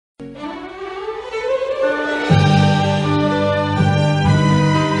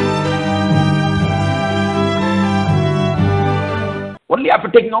Only after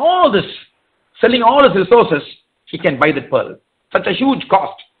taking all this, selling all his resources, he can buy the pearl. Such a huge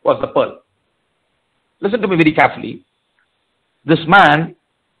cost was the pearl. Listen to me very carefully. This man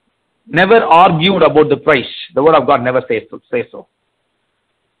never argued about the price. The word of God never says so.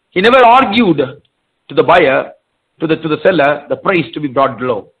 He never argued to the buyer, to the seller, the price to be brought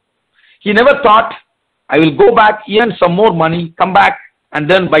low. He never thought, I will go back, earn some more money, come back and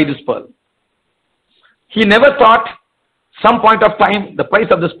then buy this pearl. He never thought, some point of time, the price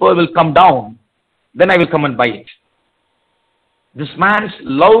of this pearl will come down, then I will come and buy it. This man's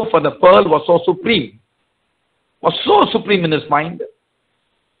love for the pearl was so supreme in his mind.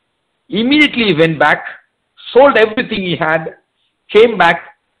 Immediately he went back, sold everything he had, came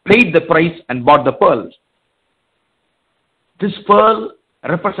back, paid the price and bought the pearl. This pearl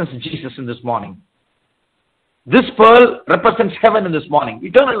represents Jesus in this morning. This pearl represents heaven in this morning,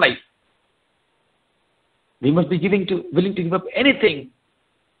 eternal life. We must be willing to give up anything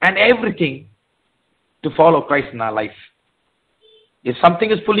and everything to follow Christ in our life. If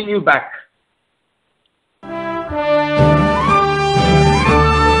something is pulling you back,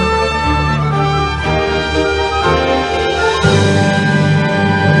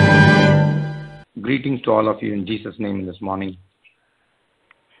 greetings to all of you in Jesus' name in this morning.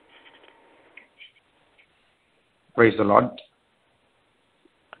 Praise the Lord.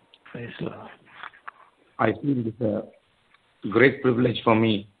 Praise the Lord. I feel it is a great privilege for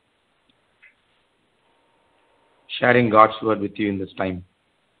me sharing God's word with you in this time.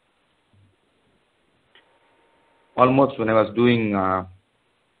 Almost when I was doing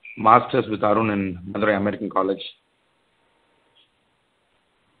masters with Arun in Madurai American College,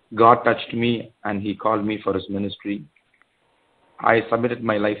 God touched me and he called me for his ministry. I submitted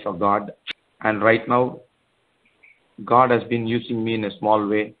my life for God, and right now God has been using me in a small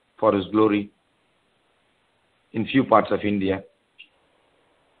way for his glory in few parts of India.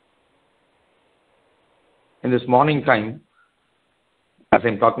 In this morning time, as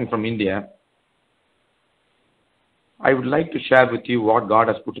I'm talking from India, I would like to share with you what God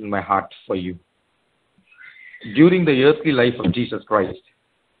has put in my heart for you. During the earthly life of Jesus Christ,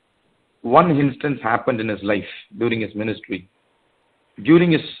 one instance happened in his life during his ministry.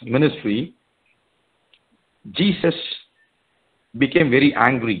 During his ministry, Jesus became very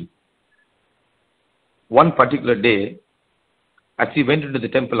angry one particular day as he went into the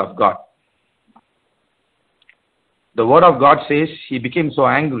temple of God. The word of God says he became so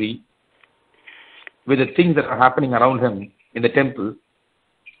angry with the things that are happening around him in the temple,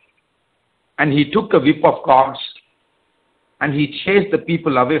 and he took a whip of cords and he chased the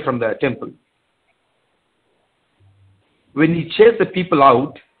people away from the temple. When he chased the people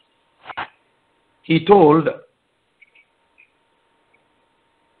out, he told,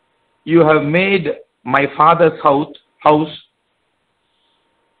 "You have made my father's house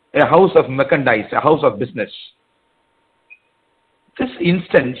a house of merchandise, a house of business." This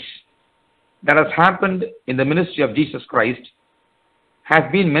instance that has happened in the ministry of Jesus Christ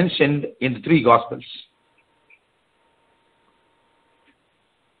has been mentioned in the three Gospels.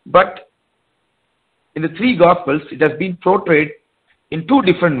 But in the three Gospels, it has been portrayed in two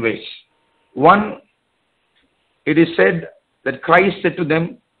different ways. One, it is said that Christ said to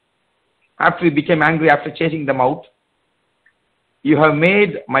them, after he became angry, after chasing them out, "You have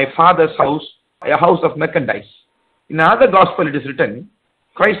made my father's house a house of merchandise." In another Gospel, it is written,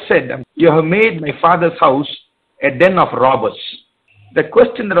 Christ said, "You have made my father's house a den of robbers." The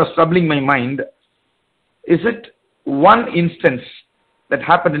question that was troubling my mind, is it one instance that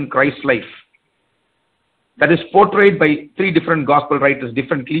happened in Christ's life that is portrayed by three different Gospel writers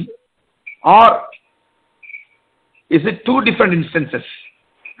differently, or is it two different instances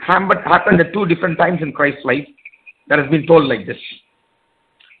happened at two different times in Christ's life that has been told like this?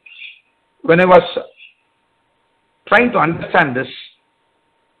 When I was trying to understand this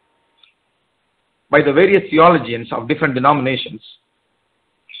by the various theologians of different denominations,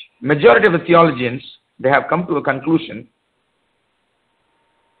 majority of the theologians, they have come to a conclusion.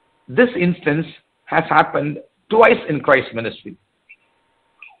 This instance has happened twice in Christ's ministry.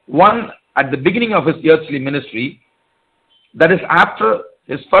 One at the beginning of his earthly ministry, that is after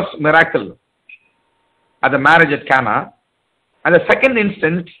his first miracle at the marriage at Cana, and the second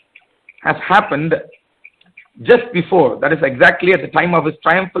instance has happened just before, that is exactly at the time of his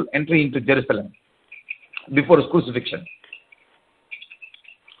triumphal entry into Jerusalem, before his crucifixion.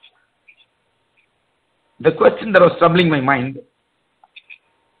 The question that was troubling my mind,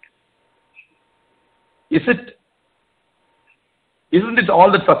 isn't it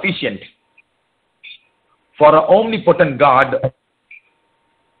all that sufficient for an omnipotent God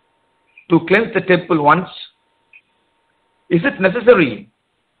to cleanse the temple once, Is it necessary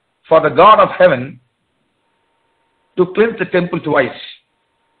for the God of heaven to cleanse the temple twice?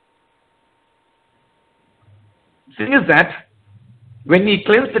 The thing is that when he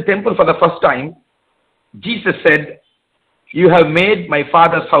cleansed the temple for the first time, Jesus said, "You have made my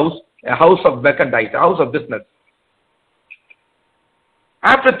Father's house a house of merchandise, a house of business."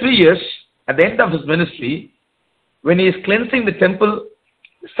 After 3 years, at the end of his ministry, when he is cleansing the temple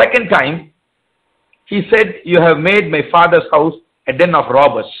the second time, he said, "You have made my Father's house a den of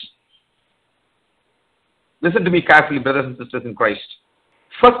robbers." Listen to me carefully, brothers and sisters in Christ.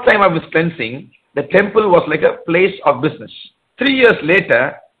 First time of his cleansing, the temple was like a place of business. 3 years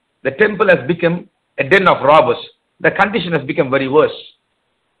later, the temple has become a den of robbers. The condition has become very worse.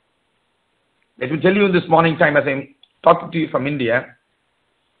 Let me tell you in this morning time, as I'm talking to you from India,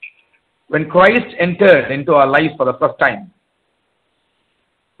 when Christ entered into our lives for the first time,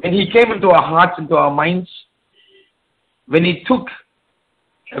 when he came into our hearts, into our minds, when he took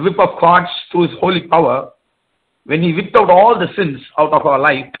a whip of cords through his holy power, when he whipped out all the sins out of our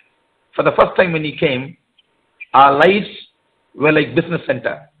life, for the first time when he came, our lives were like business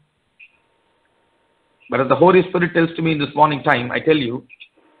center. But as the Holy Spirit tells to me in this morning time, I tell you,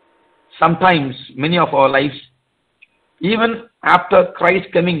 sometimes many of our lives, even after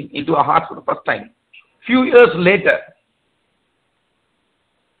Christ coming into our hearts for the first time, few years later,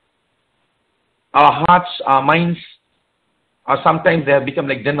 our hearts, our minds, or sometimes they have become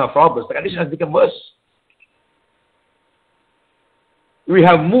like den of robbers. The condition has become worse. We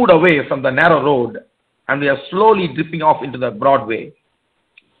have moved away from the narrow road and we are slowly dripping off into the broad way.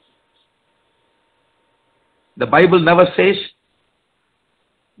 The Bible never says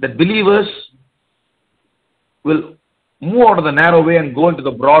that believers will move out of the narrow way and go into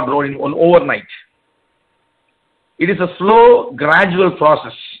the broad road in one overnight. It is a slow, gradual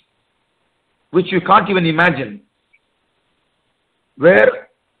process which you can't even imagine, where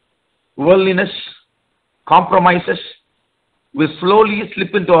worldliness, compromises will slowly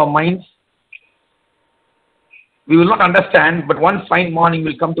slip into our minds. We will not understand, but one fine morning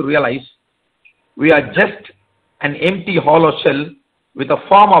we'll come to realize we are just an empty hollow shell with a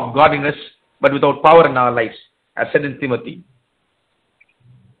form of godliness but without power in our lives, as said in Timothy.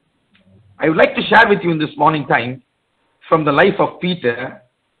 I would like to share with you in this morning time from the life of Peter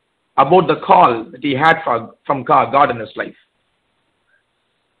about the call that he had from God in his life.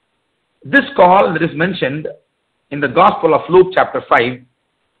 This call that is mentioned in the Gospel of Luke chapter 5,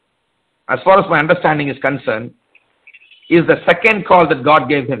 as far as my understanding is concerned, is the second call that God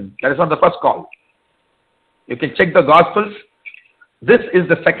gave him. That is not the first call. You can check the Gospels. This is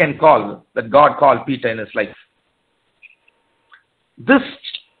the second call that God called Peter in his life. This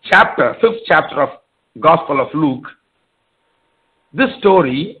chapter, 5th chapter of Gospel of Luke, this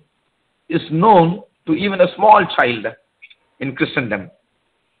story is known to even a small child in Christendom.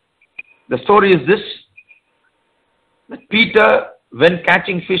 The story is this, that Peter, when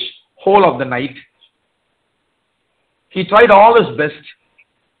catching fish whole of the night, he tried all his best.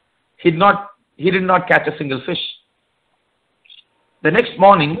 He did not catch a single fish. The next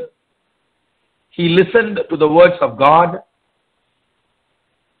morning, he listened to the words of God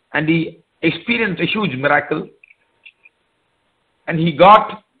and he experienced a huge miracle. And he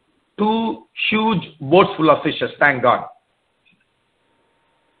got 2 huge boats full of fishes, thank God.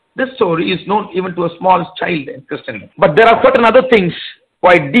 This story is known even to a small child in Christendom. But there are certain other things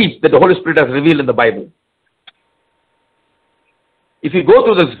quite deep that the Holy Spirit has revealed in the Bible. If you go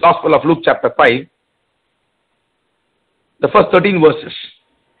through this Gospel of Luke chapter 5, the first 13 verses,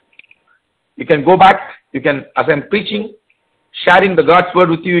 you can go back, you can, as I'm preaching, sharing the God's word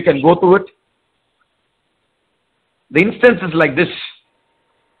with you, you can go through it. The instance is like this.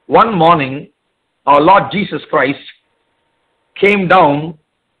 One morning, our Lord Jesus Christ came down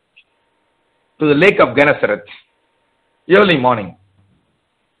to the lake of Gennesaret, early morning.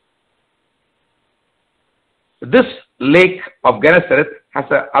 This lake of Gennesaret has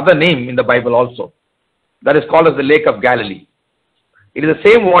another name in the Bible also. That is called as the Lake of Galilee. It is the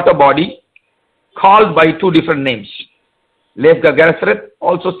same water body called by 2 different names. Lake of Gennesaret,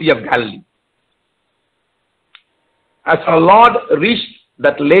 also Sea of Galilee. As our Lord reached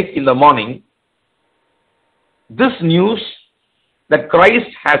that lake in the morning, this news that Christ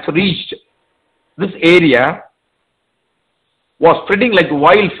has reached this area was spreading like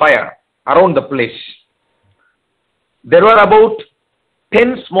wildfire around the place. There were about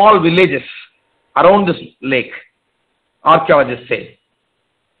 10 small villages around this lake, archaeologists say.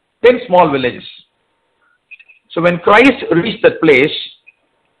 10 small villages. So when Christ reached that place,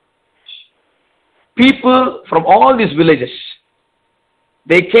 people from all these villages,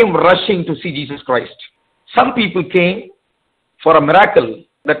 they came rushing to see Jesus Christ. Some people came for a miracle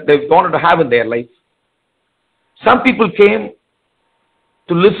that they wanted to have in their life. Some people came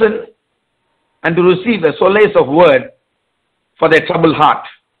to listen and to receive a solace of word for their troubled heart.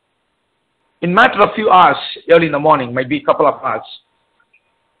 In matter of few hours, early in the morning, might be a couple of hours,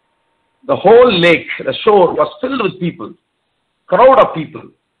 the whole lake, the shore was filled with people, crowd of people,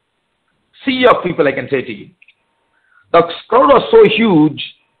 sea of people, I can say to you. The crowd was so huge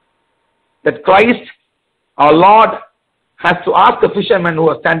that Christ, our Lord, has to ask the fisherman who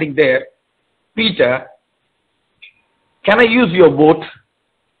was standing there, Peter, can I use your boat?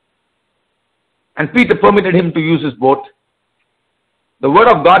 And Peter permitted him to use his boat. The word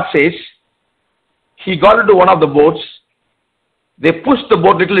of God says, he got into one of the boats, they pushed the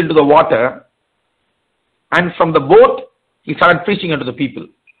boat little into the water, and from the boat, he started preaching unto the people.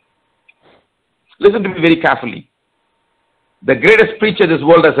 Listen to me very carefully. The greatest preacher this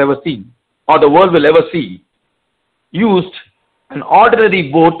world has ever seen, or the world will ever see, used an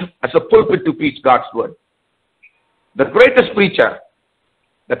ordinary boat as a pulpit to preach God's word. The greatest preacher,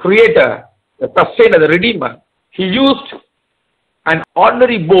 the creator, the sustainer, the redeemer, he used an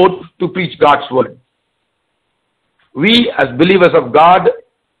ordinary boat to preach God's word. We as believers of God,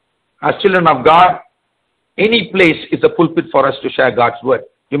 as children of God, any place is a pulpit for us to share God's word.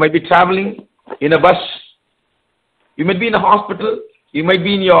 You might be traveling in a bus, you might be in a hospital, you might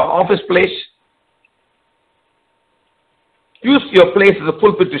be in your office place. Use your place as a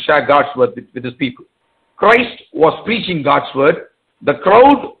pulpit to share God's word with his people. Christ was preaching God's word. The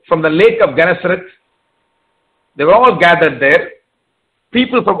crowd from the lake of Gennesaret, they were all gathered there.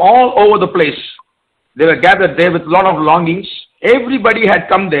 People from all over the place, they were gathered there with a lot of longings. Everybody had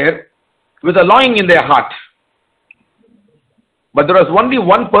come there with a longing in their heart. But there was only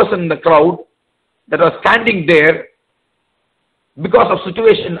one person in the crowd that was standing there because of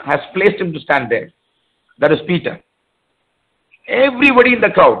situation has placed him to stand there. That is Peter. Everybody in the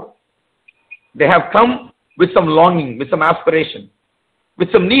crowd, they have come with some longing, with some aspiration,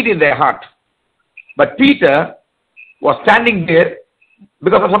 with some need in their heart. But Peter was standing there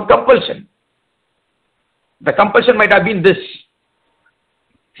because of some compulsion. The compulsion might have been this.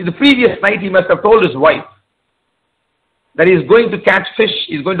 See, the previous night he must have told his wife that he is going to catch fish,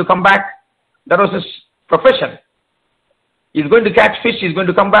 he is going to come back. That was his profession. He is going to catch fish, he is going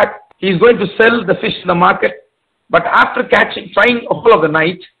to come back. He is going to sell the fish in the market. But after trying a whole of the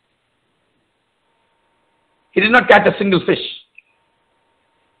night, he did not catch a single fish.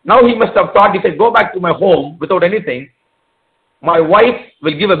 Now he must have thought, if I go back to my home without anything, my wife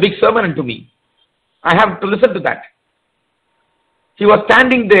will give a big sermon unto me. I have to listen to that. He was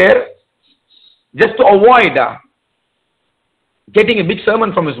standing there just to avoid getting a big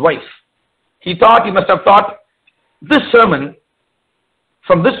sermon from his wife. He must have thought, this sermon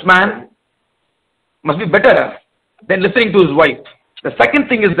from this man must be better than listening to his wife. The second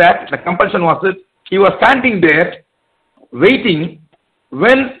thing is that, the compulsion was that he was standing there waiting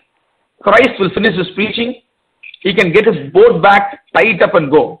when Christ will finish his preaching, he can get his boat back, tie it up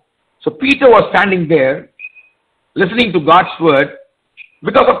and go. So Peter was standing there listening to God's word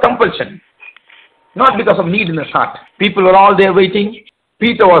because of compulsion, not because of need in his heart. People were all there waiting.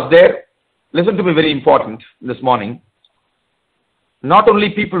 Peter was there. Listen to me, very important this morning. Not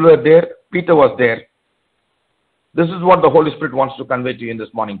only people were there, Peter was there. This is what the Holy Spirit wants to convey to you in this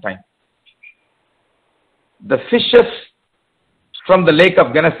morning time. The fishes from the lake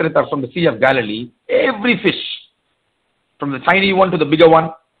of Gennesaret or from the Sea of Galilee, every fish, from the tiny one to the bigger one,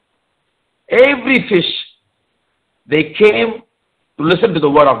 every fish, they came to listen to the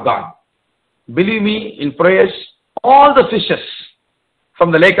word of God. Believe me, in prayers, all the fishes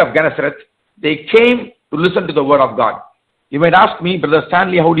from the lake of Gennesaret, they came to listen to the word of God. You might ask me, Brother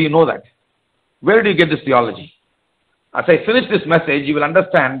Stanley, how do you know that? Where do you get this theology? As I finish this message, you will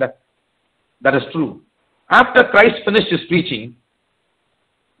understand that is true. After Christ finished his preaching,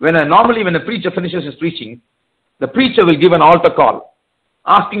 normally when a preacher finishes his preaching, the preacher will give an altar call,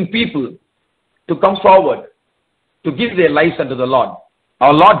 asking people to come forward to give their lives unto the Lord.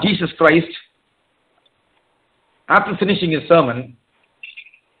 Our Lord Jesus Christ, after finishing his sermon,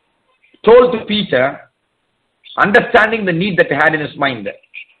 told to Peter, understanding the need that he had in his mind.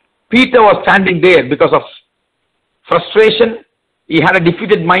 Peter was standing there because of frustration. He had a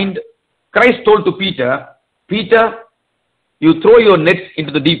defeated mind. Christ told to Peter, Peter, you throw your nets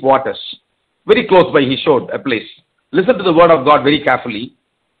into the deep waters. Very close by he showed a place. Listen to the word of God very carefully.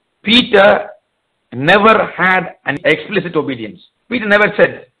 Peter never had an explicit obedience. Peter never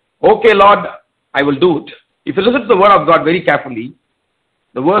said, okay Lord, I will do it. If you listen to the word of God very carefully,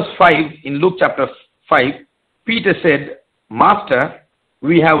 the verse 5 in Luke chapter 5, Peter said, Master,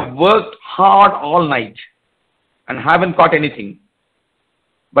 we have worked hard all night and haven't caught anything.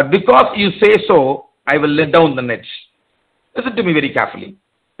 But because you say so, I will let down the nets. Listen to me very carefully.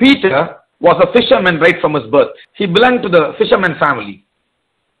 Peter was a fisherman right from his birth. He belonged to the fisherman family.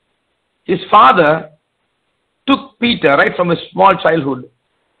 His father took Peter right from his small childhood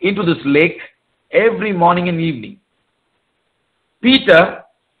into this lake every morning and evening. Peter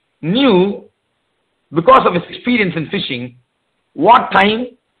knew, because of his experience in fishing, what time,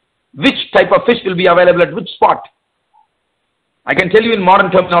 which type of fish will be available at which spot. I can tell you in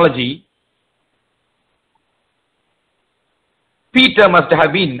modern terminology, Peter must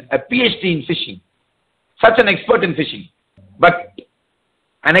have been a PhD in fishing, such an expert in fishing. But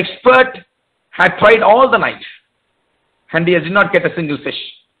an expert had tried all the night and he did not get a single fish.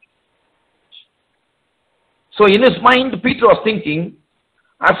 So in his mind, Peter was thinking,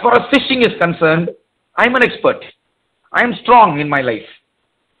 as far as fishing is concerned, I'm an expert. I am strong in my life.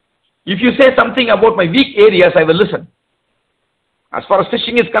 If you say something about my weak areas, I will listen. As far as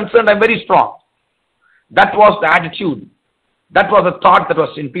fishing is concerned, I'm very strong. That was the attitude. That was the thought that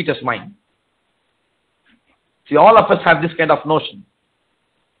was in Peter's mind. See, all of us have this kind of notion.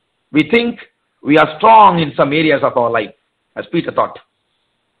 We think we are strong in some areas of our life, as Peter thought.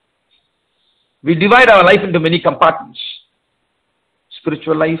 We divide our life into many compartments.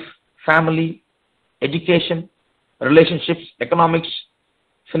 Spiritual life, family, education, relationships, economics,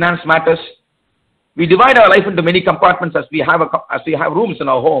 finance matters. We divide our life into many compartments as we have rooms in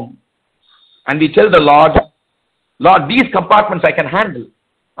our home. And we tell the Lord, Lord, these compartments I can handle.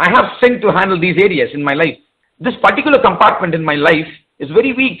 I have strength to handle these areas in my life. This particular compartment in my life is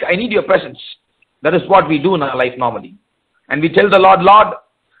very weak. I need your presence. That is what we do in our life normally. And we tell the Lord, Lord,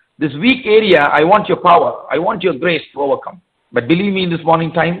 this weak area, I want your power. I want your grace to overcome. But believe me, in this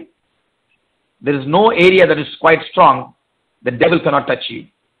morning time, there is no area that is quite strong. The devil cannot touch you.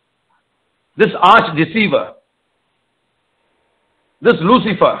 This arch deceiver, this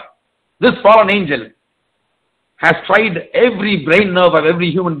Lucifer, this fallen angel has tried every brain nerve of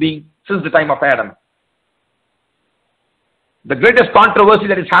every human being since the time of Adam. The greatest controversy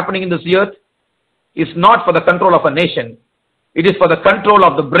that is happening in this earth is not for the control of a nation. It is for the control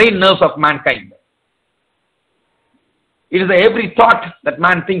of the brain nerves of mankind. It is every thought that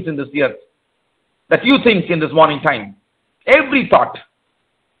man thinks in this earth, that you think in this morning time. Every thought.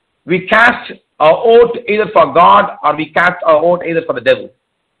 We cast our vote either for God or we cast our vote either for the devil.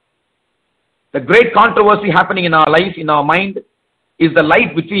 The great controversy happening in our life, in our mind, is the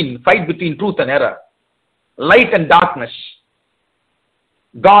fight between truth and error. Light and darkness.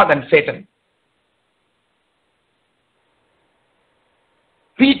 God and Satan.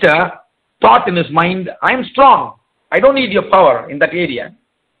 Peter thought in his mind, I am strong. I don't need your power in that area.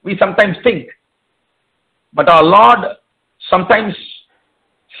 We sometimes think. But our Lord sometimes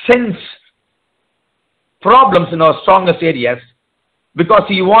sends problems in our strongest areas because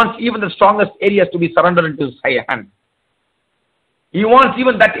He wants even the strongest areas to be surrendered into His high hand. He wants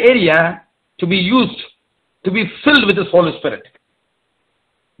even that area to be used, to be filled with His Holy Spirit.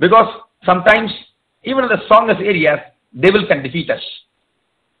 Because sometimes, even in the strongest areas, devil can defeat us.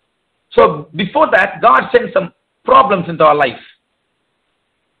 So before that, God sends some problems into our life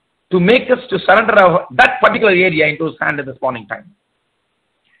to make us to surrender that particular area into His hand at this morning time.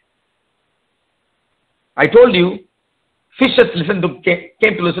 I told you, fishers came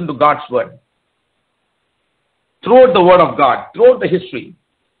to listen to God's word. Throughout the word of God, throughout the history,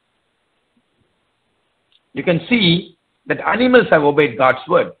 you can see that animals have obeyed God's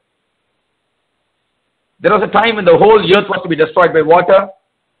word. There was a time when the whole earth was to be destroyed by water,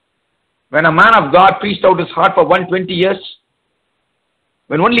 when a man of God preached out his heart for 120 years,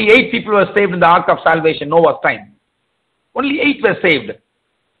 when only 8 people were saved in the ark of salvation, Noah's time. Only 8 were saved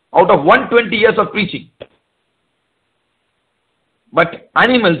out of 120 years of preaching. But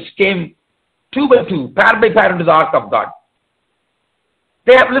animals came 2 by 2, pair by pair into the ark of God.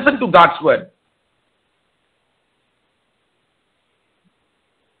 They have listened to God's word.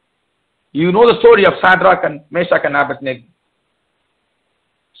 You know the story of Shadrach and Meshach and Abednego.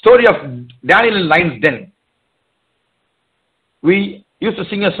 Story of Daniel in lion's den. We used to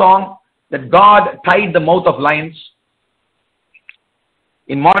sing a song that God tied the mouth of lions.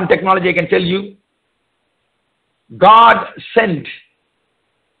 In modern technology, I can tell you, God sent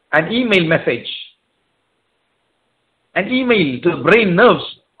an email message, an email to the brain nerves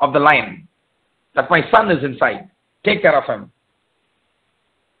of the lion, that my son is inside. Take care of him.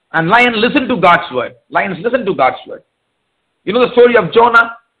 And lion listened to God's word. Lions listened to God's word. You know the story of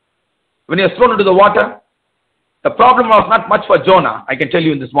Jonah? When he was thrown into the water, the problem was not much for Jonah, I can tell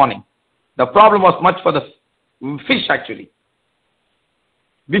you in this morning. The problem was much for the fish actually.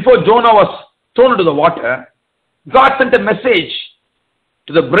 Before Jonah was thrown into the water, God sent a message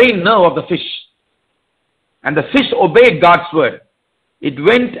to the brain nerve of the fish. And the fish obeyed God's word. It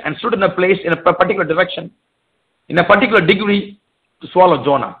went and stood in a place in a particular direction, in a particular degree, to swallow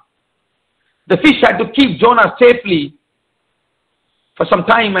Jonah. The fish had to keep Jonah safely for some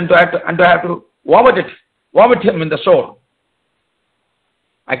time and to have to vomit him in the shore.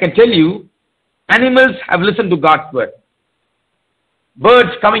 I can tell you, animals have listened to God's word.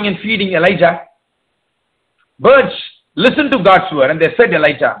 Birds coming and feeding Elijah. Birds listened to God's word and they fed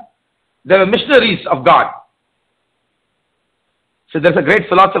Elijah. They were missionaries of God. So there's a great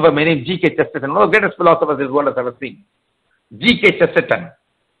philosopher named G.K. Chesterton, one of the greatest philosophers this world has ever seen. G.K. Chesterton.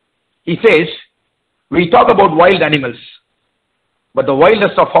 He says, we talk about wild animals, but the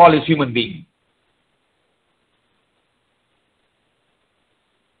wildest of all is human being.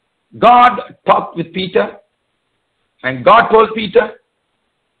 God talked with Peter, and God told Peter,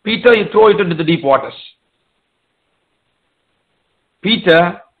 Peter, you throw it into the deep waters.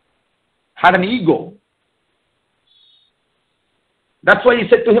 Peter had an ego. That's why he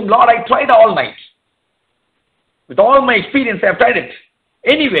said to him, Lord, I tried all night. With all my experience, I have tried it.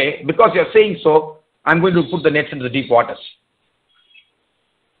 Anyway, because you are saying so, I'm going to put the nets into the deep waters.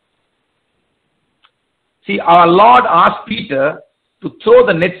 See, our Lord asked Peter to throw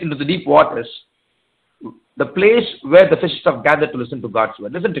the nets into the deep waters, the place where the fishes have gathered to listen to God's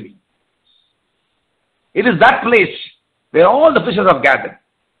word. Listen to me. It is that place where all the fishes have gathered.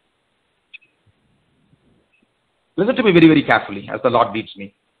 Listen to me very, very carefully as the Lord leads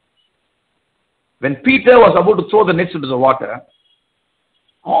me. When Peter was about to throw the nets into the water,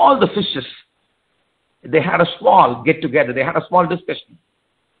 all the fishes, they had a small get together. They had a small discussion.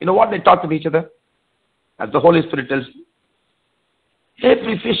 You know what? They talked to each other. As the Holy Spirit tells me.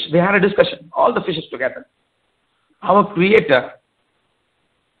 Every fish, they had a discussion. All the fishes together. Our Creator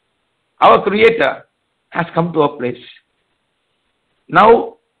has come to our place.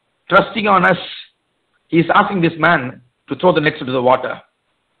 Now, trusting on us, He is asking this man to throw the nets into the water.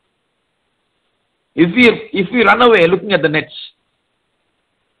 If we run away looking at the nets,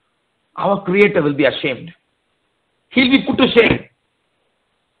 our Creator will be ashamed. He'll be put to shame.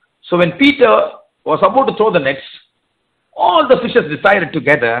 So when Peter was about to throw the nets, all the fishes decided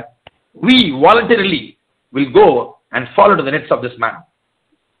together, we voluntarily will go and follow to the nets of this man.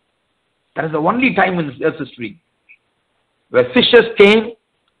 That is the only time in Earth's history where fishes came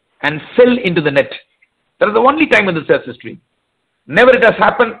and fell into the net. That is the only time in this Earth's history. Never it has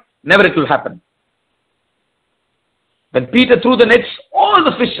happened, never it will happen. When Peter threw the nets, all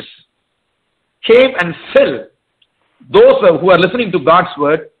the fishes came and fell. Those who are listening to God's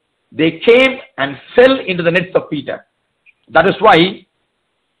word, they came and fell into the nets of Peter. That is why,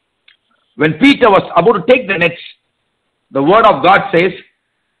 when Peter was about to take the nets, the word of God says,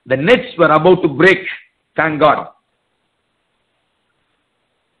 the nets were about to break, thank God.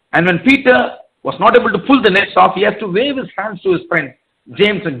 And when Peter was not able to pull the nets off, he has to wave his hands to his friends,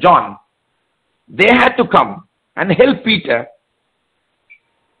 James and John. They had to come and help Peter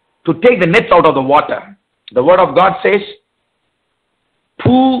to take the nets out of the water. The word of God says,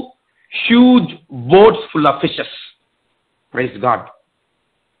 2 huge boats full of fishes. Praise God.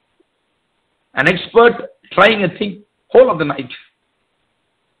 An expert trying a thing whole of the night.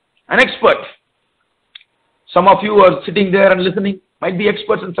 An expert. Some of you are sitting there and listening, might be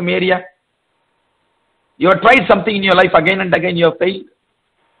experts in some area. You have tried something in your life again and again, you have failed.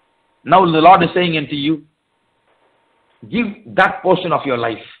 Now the Lord is saying unto you, give that portion of your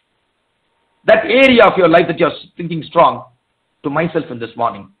life, that area of your life that you are thinking strong, to myself in this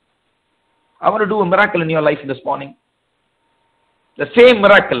morning. I want to do a miracle in your life this morning. The same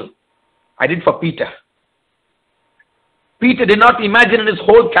miracle I did for Peter. Peter did not imagine in his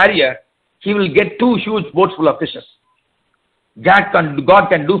whole career he will get 2 huge boats full of fishes. God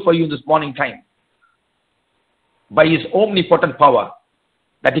can do for you this morning time by His omnipotent power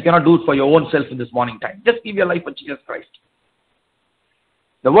that He cannot do it for your own self in this morning time. Just give your life to Jesus Christ.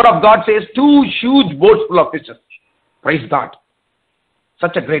 The word of God says 2 huge boats full of fishes. Praise God.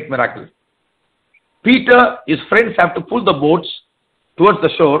 Such a great miracle. Peter, his friends have to pull the boats towards the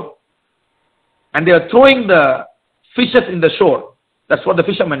shore, and they are throwing the fishes in the shore. That's what the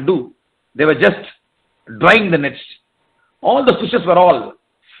fishermen do. They were just drying the nets. All the fishes were all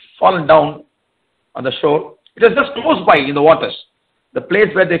fallen down on the shore. It was just close by in the waters. The place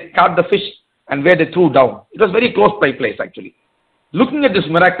where they caught the fish and where they threw down. It was very close by place actually. Looking at this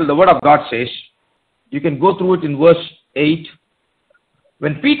miracle, the word of God says, you can go through it in verse 8.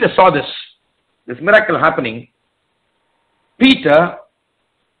 When Peter saw this miracle happening, Peter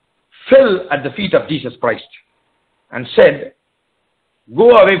fell at the feet of Jesus Christ and said,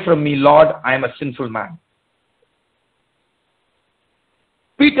 go away from me, Lord, I am a sinful man.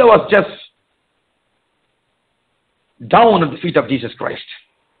 Peter was just down at the feet of Jesus Christ.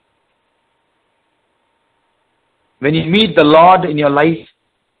 When you meet the Lord in your life,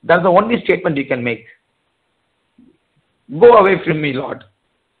 that's the only statement you can make. Go away from me, Lord.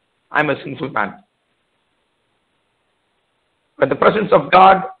 I'm a sinful man. When the presence of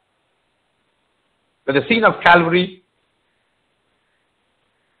God, when the scene of Calvary,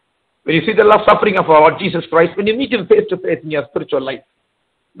 when you see the love suffering of our Lord Jesus Christ, when you meet Him face to face in your spiritual life,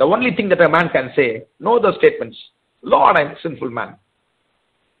 the only thing that a man can say, no other statements. Lord, I'm a sinful man.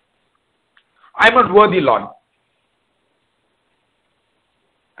 I'm not worthy, Lord.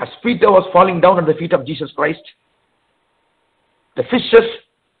 As Peter was falling down at the feet of Jesus Christ, the fishes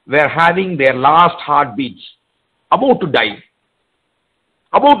were having their last heartbeats, about to die.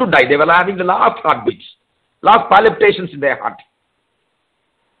 About to die. They were having the last heartbeats, last palpitations in their heart.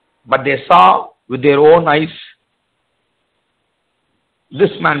 But they saw with their own eyes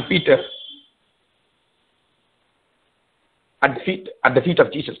this man, Peter, at the feet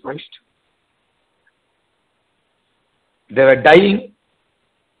of Jesus Christ. They were dying,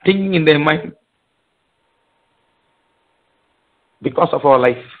 thinking in their mind, because of our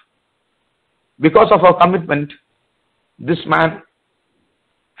life, because of our commitment, this man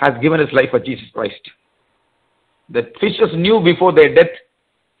has given his life for Jesus Christ. The fishes knew before their death,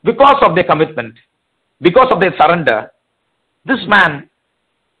 because of their commitment, because of their surrender, this man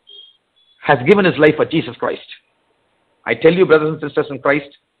has given his life for Jesus Christ. I tell you, brothers and sisters in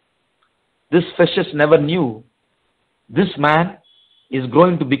Christ, these fishes never knew this man is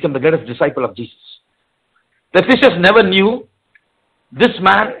going to become the greatest disciple of Jesus. The fishes never knew this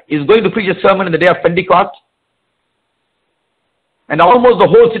man is going to preach a sermon in the day of Pentecost, and almost the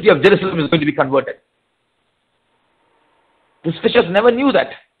whole city of Jerusalem is going to be converted. These fishes never knew that.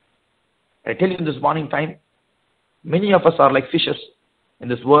 I tell you, in this morning time, many of us are like fishes in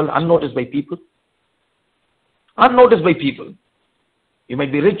this world, unnoticed by people. Unnoticed by people. You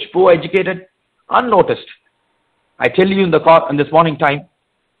might be rich, poor, educated, unnoticed. I tell you in this morning time,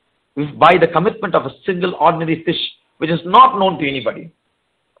 if by the commitment of a single ordinary fish, which is not known to anybody,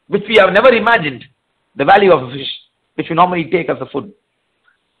 which we have never imagined the value of a fish, which we normally take as a food.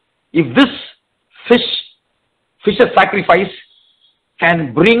 If this fish's sacrifice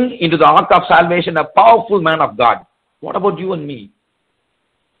can bring into the ark of salvation a powerful man of God, what about you and me?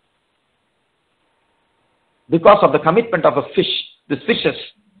 Because of the commitment of a fish, this fishes,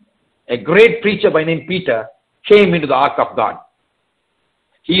 a great preacher by name Peter came into the ark of God.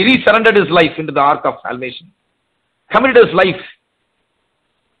 He re-surrendered his life into the ark of salvation, committed his life,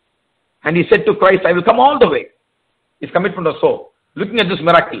 and he said to Christ, I will come all the way. His commitment was so. Looking at this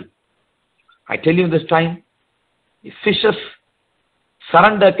miracle, I tell you this time, if fishes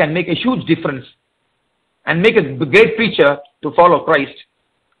surrender can make a huge difference and make a great preacher to follow Christ,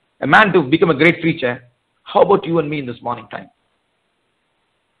 a man to become a great preacher, how about you and me in this morning time?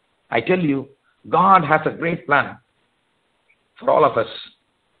 I tell you, God has a great plan for all of us.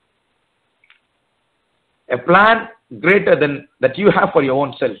 A plan greater than that you have for your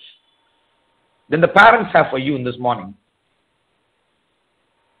own self, than the parents have for you in this morning.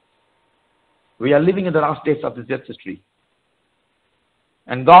 We are living in the last days of this earth's history.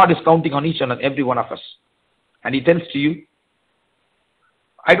 And God is counting on each and every one of us. And He tells to you,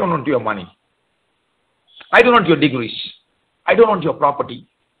 I don't want your money. I don't want your degrees. I don't want your property.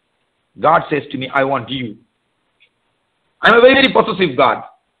 God says to me, I want you. I'm a very, very possessive God.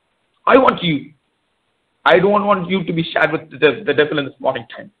 I want you. I don't want you to be shared with the devil in this morning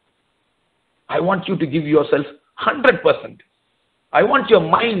time. I want you to give yourself 100%. I want your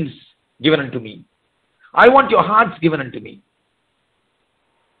minds given unto me. I want your hearts given unto me.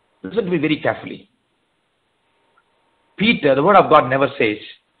 Listen to me very carefully. Peter, the word of God never says,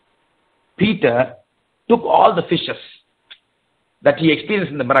 Peter took all the fishes that he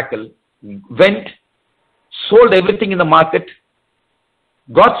experienced in the miracle, went, sold everything in the market,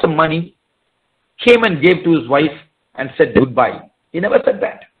 got some money, came and gave to his wife and said goodbye. He never said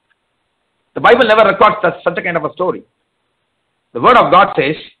that. The Bible never records such a kind of a story. The word of God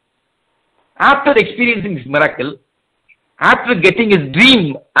says, after experiencing this miracle, after getting his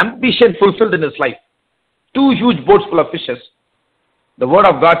dream, ambition fulfilled in his life, 2 huge boats full of fishes, the word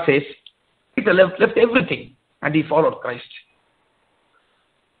of God says, Peter left everything and he followed Christ.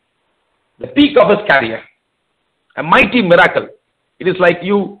 The peak of his career, a mighty miracle. It is like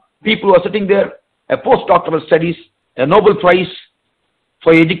you people who are sitting there, a postdoctoral studies, a Nobel Prize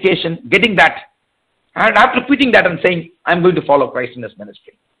for education, getting that, and after quitting that and saying, I'm going to follow Christ in his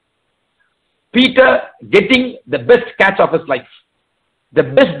ministry. Peter getting the best catch of his life, the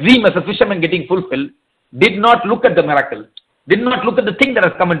best dream as a fisherman getting fulfilled, did not look at the miracle. did not look at the thing that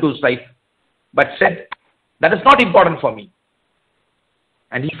has come into his life, but said, that is not important for me.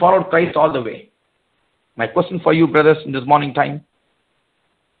 And he followed Christ all the way. My question for you, brothers, in this morning time,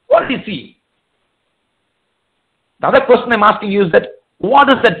 what did he see? The other question I'm asking you is that, what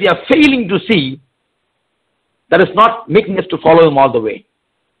is that we are failing to see that is not making us to follow him all the way?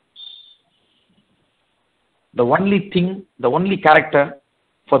 The only thing, the only character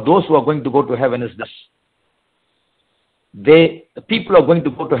for those who are going to go to heaven is this. The people who are going to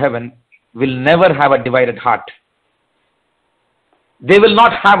go to heaven will never have a divided heart. They will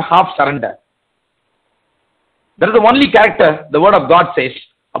not have half surrender. That is the only character the word of God says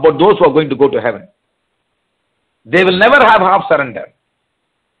about those who are going to go to heaven. They will never have half surrender.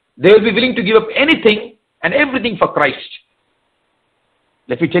 They will be willing to give up anything and everything for Christ.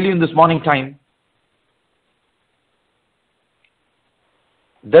 Let me tell you in this morning time,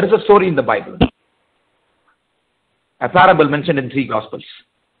 there is a story in the Bible, a parable mentioned in 3 Gospels,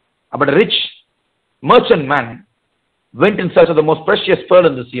 about a rich merchant man went in search of the most precious pearl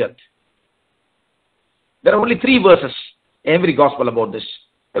in this earth. There are only 3 verses in every Gospel about this,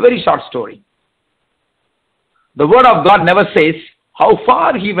 a very short story. The word of God never says how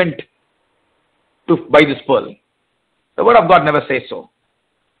far he went to buy this pearl. The word of God never says so.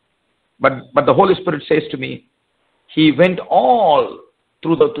 But the Holy Spirit says to me, he went all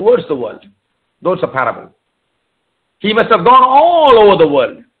towards the world. Though it's a parable. He must have gone all over the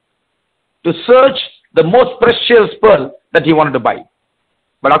world to search the most precious pearl that he wanted to buy.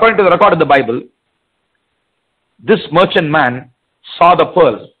 But according to the record in the Bible, this merchant man saw the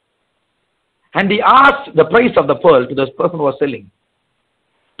pearl and he asked the price of the pearl to this person who was selling.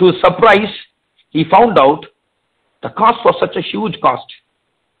 To his surprise, he found out the cost was such a huge cost.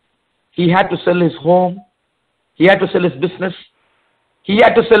 He had to sell his home, he had to sell his business, he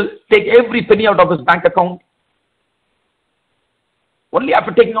had to take every penny out of his bank account. Only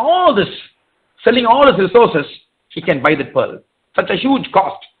after taking all this, selling all his resources, he can buy the pearl. Such a huge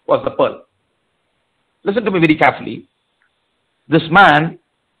cost was the pearl. Listen to me very carefully. This man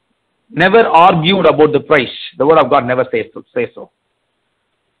never argued about the price. The word of God never says so.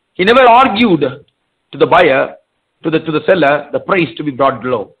 He never argued to the buyer, to the seller, the price to be brought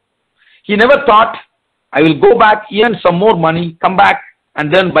low. He never thought, I will go back, earn some more money, come back,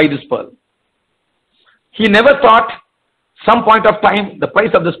 and then buy this pearl. He never thought, some point of time, the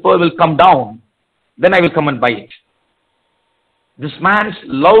price of this pearl will come down, then I will come and buy it. This man's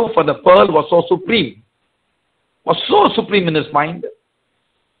love for the pearl was so supreme in his mind.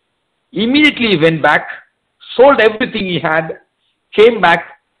 Immediately he went back, sold everything he had, came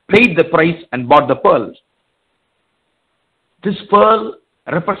back, paid the price and bought the pearl. This pearl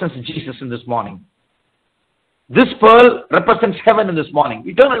represents Jesus in this morning. This pearl represents heaven in this morning,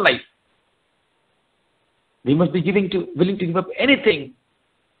 eternal life. We must be willing to give up anything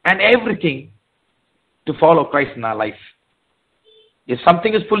and everything to follow Christ in our life. If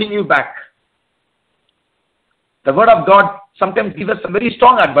something is pulling you back, the word of God sometimes gives us some very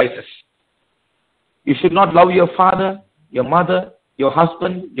strong advices. You should not love your father, your mother, your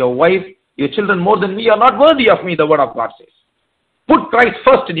husband, your wife, your children more than me. You are not worthy of me, the word of God says. Put Christ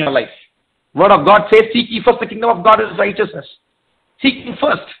first in your life. Word of God says, seek ye first the kingdom of God and his righteousness. Seek him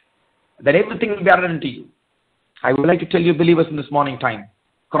first, then everything will be added unto you. I would like to tell you, believers, in this morning time,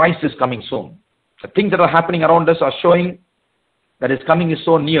 Christ is coming soon. The things that are happening around us are showing that his coming is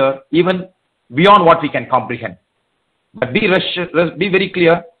so near, even beyond what we can comprehend. But be very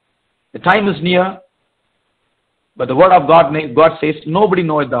clear, the time is near, but the word of God says, nobody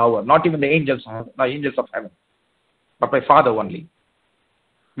knows the hour, not even the angels of heaven, but my Father only.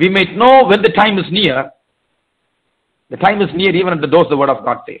 We may know when the time is near. The time is near even at the doors, the word of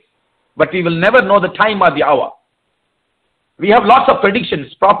God says. But we will never know the time or the hour. We have lots of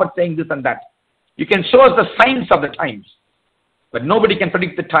predictions, prophets saying this and that. You can show us the signs of the times, but nobody can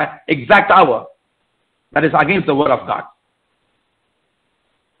predict the time, exact hour. That is against the word of God.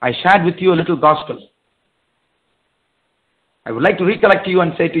 I shared with you a little gospel. I would like to recollect to you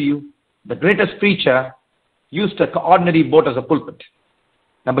and say to you, the greatest preacher used an ordinary boat as a pulpit.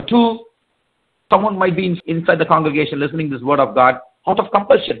 Number 2, someone might be inside the congregation listening to this word of God out of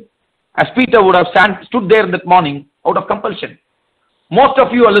compulsion. As Peter would have stood there that morning out of compulsion. Most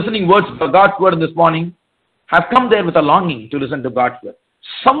of you are listening words of God's word this morning, have come there with a longing to listen to God's word.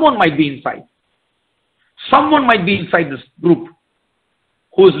 Someone might be inside. Someone might be inside this group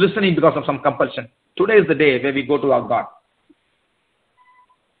who is listening because of some compulsion. Today is the day where we go to our God.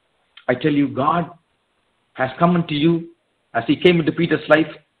 I tell you, God has come unto you as he came into Peter's life.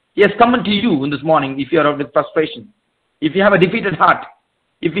 He has come unto you in this morning if you are with frustration. If you have a defeated heart.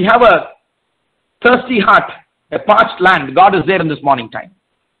 If you have a thirsty heart a parched land. God is there in this morning time.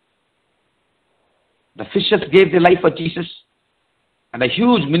 The fishers gave their life for Jesus, and a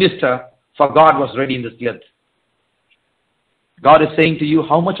huge minister for God was ready in this earth. God is saying to you,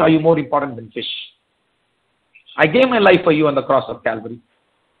 how much are you more important than fish? I gave my life for you on the cross of Calvary.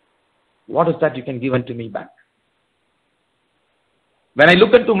 What is that you can give unto me back? When I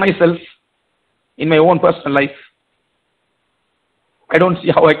look into myself in my own personal life, I don't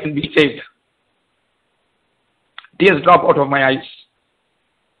see how I can be saved. Tears drop out of my eyes.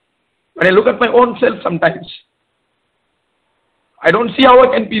 When I look at my own self sometimes, I don't see how I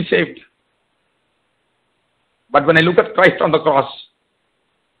can be saved. But when I look at Christ on the cross,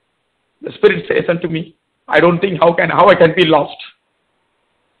 the Spirit says unto me, I don't think how I can be lost.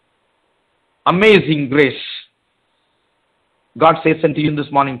 Amazing grace. God says unto you in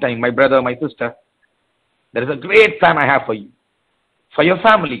this morning time, my brother, my sister, there is a great plan I have for you, for your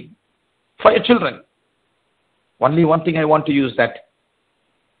family, for your children. Only one thing I want to use that.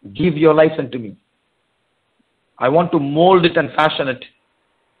 Give your life unto me. I want to mold it and fashion it.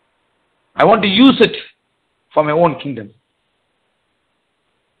 I want to use it for my own kingdom.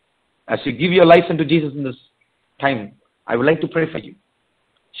 As you give your life unto Jesus in this time, I would like to pray for you.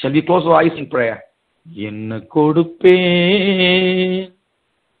 Shall we close our eyes in prayer? என்ன கொடுப்பேன்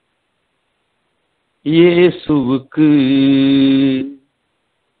இயேசுவுக்கு,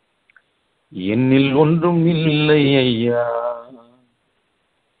 என்னில் ஒன்றும் இல்லை ஐயா,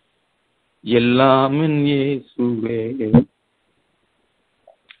 எல்லாம் என் இயேசுவே.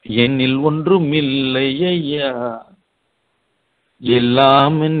 என்னில் ஒன்றும் இல்லை ஐயா,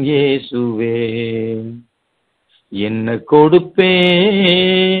 எல்லாம் என் இயேசுவே. என்ன கொடுப்பேன்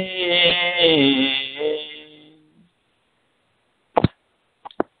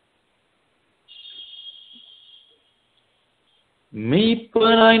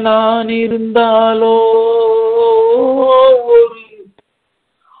மெய்ப்பனாய் நான் இருந்தாலோ, ஒரு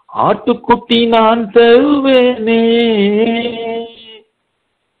ஆட்டுக்குட்டி நான் தருவேனே.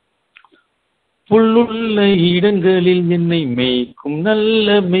 புல்லுள்ள இடங்களில் என்னை மேய்க்கும் நல்ல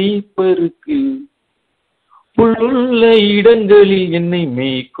மேய்ப்பருக்கு, புல்லுள்ள இடங்களில் என்னை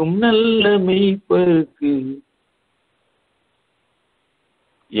மேய்க்கும் நல்ல மேய்ப்பருக்கு,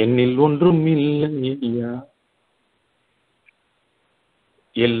 என்னில் ஒன்றும் இல்லை ஐயா,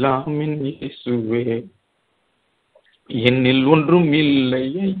 எல்லாம் என் இயேசுவே. என்னில் ஒன்றும் இல்லை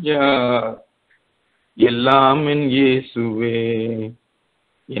ஐயா, எல்லாம் என் இயேசுவே.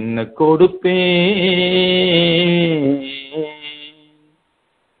 என்ன கொடுப்பேன்,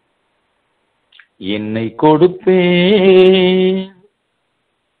 என்னை கொடுப்பேன்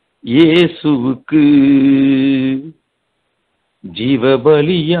இயேசுவுக்கு,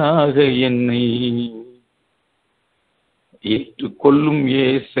 ஜீவபலியாக என்னை ஏற்றுக்கொள்ளும்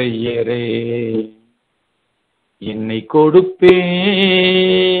இயேசையரே. என்னை கொடுப்பேன்,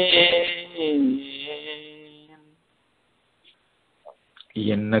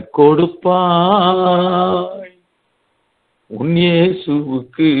 என்ன கொடுப்பாய் உன்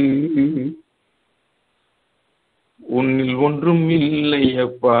இயேசுவுக்கு, உன்னில் ஒன்றும் இல்லை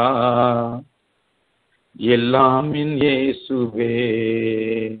அப்பா, எல்லாம் என் இயேசுவே.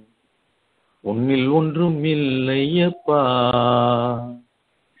 உன்னில் ஒன்றும் இல்லை அப்பா,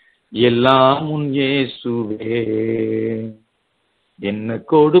 எல்லாம் உன் இயேசுவே. என்ன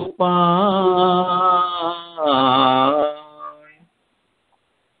கொடுப்பாய்.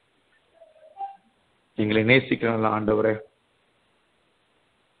 எங்களை நேசிக்கிறோம் ஆண்டவரே,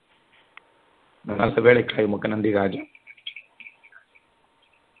 நல்ல வேலைக்காய் உமக்கு நன்றி ராஜா.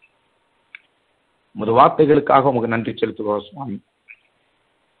 உமது வார்த்தைகளுக்காக உமக்கு நன்றி செலுத்துவோம் சுவாமி.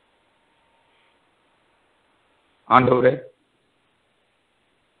 ஆண்டவரே,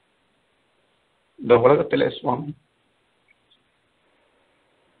 இந்த உலகத்திலே சுவாமி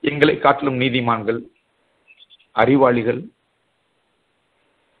எங்களை காட்டிலும் நீதிமான்கள், அறிவாளிகள்,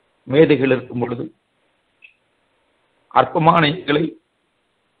 மேதைகள் இருக்கும் பொழுது அற்பமான எங்களை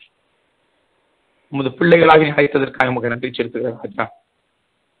உமது பிள்ளைகளாக அழைத்ததற்காக உமக்கு நன்றி செலுத்துகிறார் ராஜா.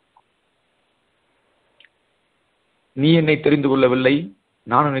 நீ என்னை தெரிந்து கொள்ளவில்லை,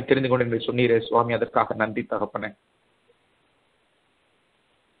 நான் உன்னை தெரிந்து கொண்டேன் என்று சொன்னீரே சுவாமி, அதற்காக நன்றி தகப்பனே.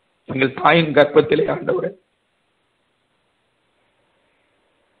 எங்கள் தாயின் கர்ப்பத்திலே ஆண்டவரே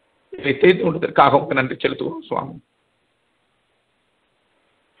இதை தெரிந்து கொண்டதற்காக உங்களுக்கு நன்றி செலுத்துவோம் சுவாமி.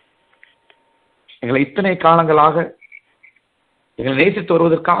 எங்களை இத்தனை காலங்களாக எங்களை நேசித்து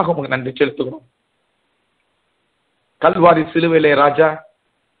வருவதற்காக உங்களுக்கு நன்றி செலுத்துகிறோம். கல்வாரி சிலுவையிலே ராஜா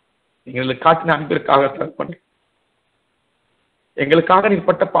எங்களுக்கு காட்டின அன்பிற்காக தகப்பனே, எங்களுக்காக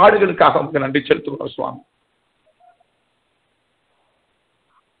நீப்பட்ட பாடுகளுக்காக உங்களுக்கு நன்றி செலுத்துகிறோம் சுவாமி.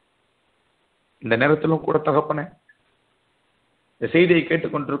 இந்த நேரத்திலும் கூட தகப்பனே, இந்த செய்தியை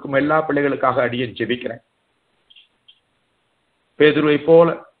கேட்டுக்கொண்டிருக்கும் எல்லா பிள்ளைகளுக்காக அடியேன் ஜெபிக்கிறேன். பேதுருவை போல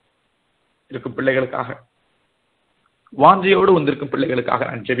இருக்கும் பிள்ளைகளுக்காக, வாஞ்சையோடு வந்திருக்கும் பிள்ளைகளுக்காக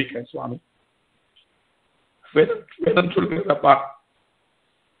நான் ஜெபிக்கிறேன் சுவாமி. வேதம் சொல்கிறதப்பா,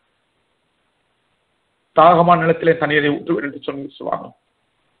 தாகமான நிலத்திலே தண்ணீரை ஊற்றுவேன் என்று சொன்னீர் சுவாமி.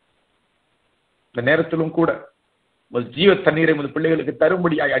 இந்த நேரத்திலும் கூட ஜீவ தண்ணீரை பிள்ளைகளுக்கு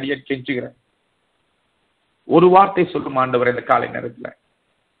தரும்படியாய் அடியேன் கெஞ்சுகிறேன். ஒரு வார்த்தை சொல்லும் ஆண்டவர் இந்த காலை நேரத்தில்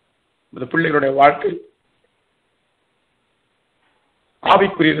இந்த பிள்ளைகளுடைய வாழ்க்கை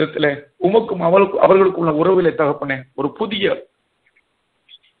ஆவிக்குரிய விதத்துல உமக்கும் அவர்களுக்கும் உள்ள உறவிலே தகப்பனே ஒரு புதிய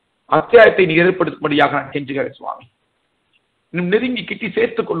அத்தியாயத்தை நீ ஏற்படுத்தும்படியாக நான் கெஞ்சுகிறேன் சுவாமி. இன்னும் நெருங்கி கிட்டி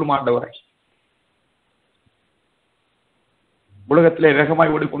சேர்த்துக் கொள்ளும் ஆண்டவரை. உலகத்திலே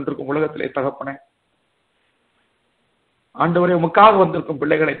வேகமாய் ஓடிக்கொண்டிருக்கும் உலகத்திலே தகப்பனே ஆண்டவரை உமக்காக வந்திருக்கும்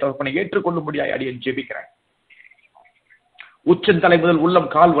பிள்ளைகளை தகப்பனை ஏற்றுக்கொள்ளும்படியாய் அடியேன் ஜெபிக்கிறேன். உச்சன் தலை முதல் உள்ளம்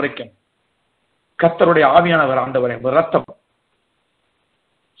கால் வரைக்கும் கர்த்தருடைய ஆவியானவர் ஆண்டவரை ரத்தம்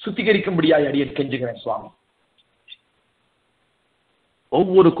சுத்திகரிக்கும்படியாய் அடியேன் கெஞ்சுகிறேன் சுவாமி.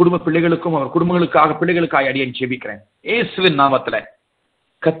 ஒவ்வொரு குடும்ப பிள்ளைகளுக்கும் அவர் குடும்பங்களுக்காக பிள்ளைகளுக்காக அடியேன் ஜெபிக்கிறேன். இயேசுவின் நாமத்துல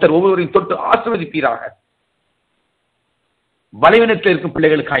கர்த்தர் ஒவ்வொருவரையும் தொட்டு ஆசீர்வதிப்பீராக. பலவீனத்தில் இருக்கும்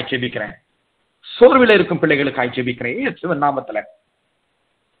பிள்ளைகளுக்காய் ஜெபிக்கிறேன். சோர்வில் இருக்கும் பிள்ளைகளுக்காய் ஜெபிக்கிறேன். இயேசுவின் நாமத்துல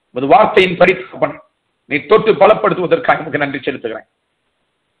வார்த்தையின் பரிசுத்தப்பன் நீ தொட்டு பலப்படுத்துவதற்காக எனக்கு நன்றி செலுத்துகிறேன்.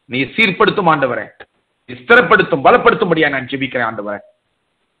 நீ சீர்படுத்தும் ஆண்டவரே, நீ ஸ்திரப்படுத்தும் பலப்படுத்தும்படியா நான் ஜெபிக்கிறேன் ஆண்டவரே.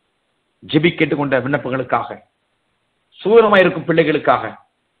 ஜெபி கேட்டுக்கொண்ட விண்ணப்பங்களுக்காக, சூரமாய் இருக்கும் பிள்ளைகளுக்காக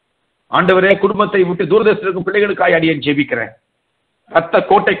ஆண்டவரே, குடும்பத்தை விட்டு தூரதேசத்தில் இருக்கும் பிள்ளைகளுக்காக அடியேன் ஜெபிக்கிறேன். ரத்த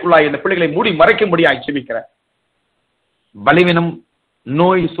கோட்டைக்குள்ளாய் இந்த பிள்ளைகளை மூடி மறைக்கும்படியாய் ஜெபிக்கிறேன். பலவீனம்,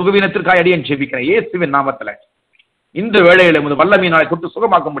 நோய், சுகவீனத்திற்காக அடியேன் ஜெபிக்கிறேன். இயேசுவின் நாமத்துல இந்த வேளையில வல்லமையினாலே தொட்டு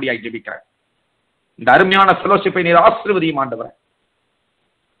சுகமாக்கும்படியாய் ஜெபிக்கிறேன். இந்த அருமையான ஃபெலோஷிப்பை நீர் ஆசீர்வதியும் ஆண்டவரே.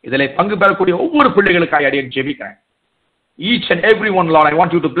 இதிலே பங்கு பெறக்கூடிய ஒவ்வொரு பிள்ளைகளுக்காக அடியேன் ஜெபிக்கிறேன். Each and every one, Lord, I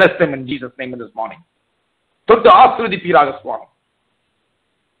want you to bless them in Jesus' name this morning. தொட்டு ஆசீர்வதிப்பீராக சுவாமி.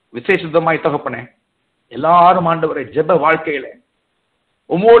 விசேஷமாய் தகப்பனே, எல்லாரும் ஆண்டவரை ஜெப வாழ்க்கையில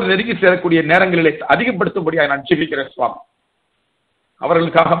உம்மோடு நெருங்கி சேரக்கூடிய நேரங்களிலே அதிகப்படுத்தும்படியாக நான் ஜெபிக்கிறேன் சுவாமி.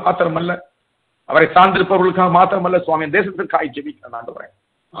 அவர்களுக்காக மாத்திரமல்ல, அவரை சார்ந்திருப்பவர்களுக்காக மாத்திரமல்ல சுவாமி, தேசத்திற்காக ஜெபிக்கிறேன் ஆண்டவரே.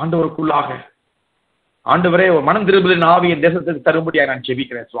 ஆண்டவருக்குள்ளாக ஆண்டவரே மனம் திரும்புதலின் ஆவியை தேசத்துக்கு தரும்படியாக நான்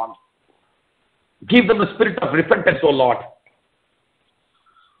ஜெபிக்கிறேன் சுவாமி. Give them the spirit of repentance, O Lord.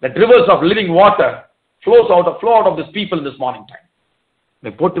 That rivers of living water flow out of this people in this morning time.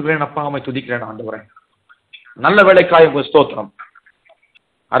 मैं போட்டுக்கிறேன் அப்பா, உம்மை துதிக்கிறேன் ஆண்டவரே. நல்ல வேளைக்காய் உங்க ஸ்தோத்திரம்.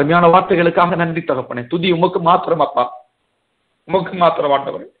 அருமையான வார்த்தைகளுக்காக நன்றி தகப்பனே. துதி உமக்கு மாத்திரம் அப்பா, உமக்கு மாத்திரம்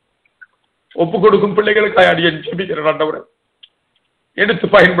ஆண்டவரே. ஒப்பு கொடுக்கும் பிள்ளைகளுக்காய் அடியேன் ஜெபிக்கிறேன் ஆண்டவரே. எடுத்து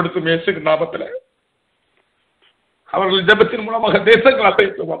பயன்படுத்தும் இயேசுவின் நாமத்திலே அவர்கள் ஜெபத்தின் மூலமாக தேசங்கள்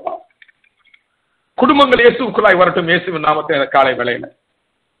அசைக்கும் அப்பா. குடும்பங்கள் இயேசுக்குள்ளாய் வரட்டும் இயேசுவின் நாமத்தை காலை வேளையில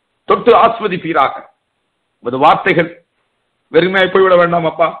தொட்டு ஆஸ்வதிப்பீராக. வார்த்தைகள் வெறுமையாய் போய்விட வேண்டாம்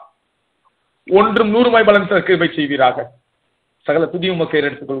அப்பா. ஒன்றும் 100 பலன் கிருபை செய்வீராக. சகல துதியும் உமக்கு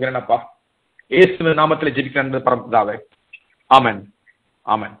எடுத்துக் கொள்கிறேன் அப்பா. இயேசுவின் நாமத்தில் ஜெபிக்கிறேன் பரமபிதாவே. ஆமென்.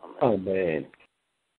 ஆமென்.